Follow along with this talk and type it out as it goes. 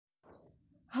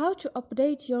How to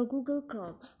update your Google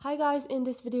Chrome. Hi guys, in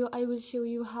this video I will show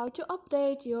you how to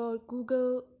update your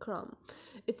Google Chrome.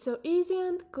 It's so easy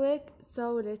and quick,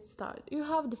 so let's start. You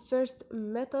have the first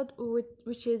method,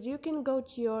 which is you can go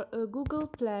to your Google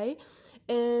Play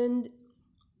and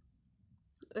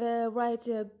write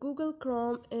Google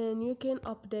Chrome, and you can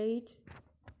update.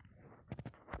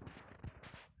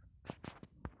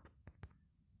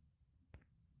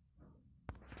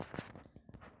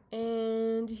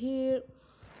 And here,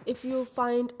 if you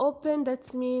find open,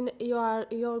 that's mean your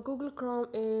Google Chrome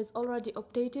is already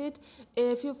updated.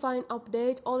 If you find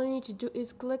update, all you need to do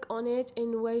is click on it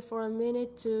and wait for a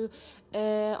minute to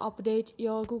update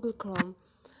your Google Chrome.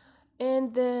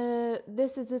 And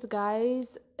this is it,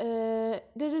 guys. There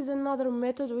is another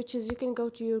method, which is you can go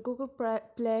to your Google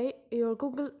Play, your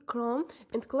Google Chrome,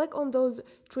 and click on those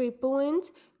 3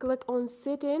 points, click on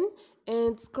setting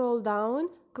and scroll down,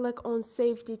 click on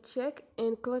safety check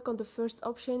and click on the first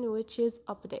option, which is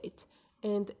update.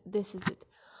 And this is it.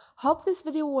 Hope this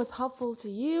video was helpful to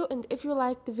you, and if you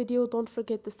liked the video, don't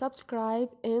forget to subscribe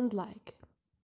and like.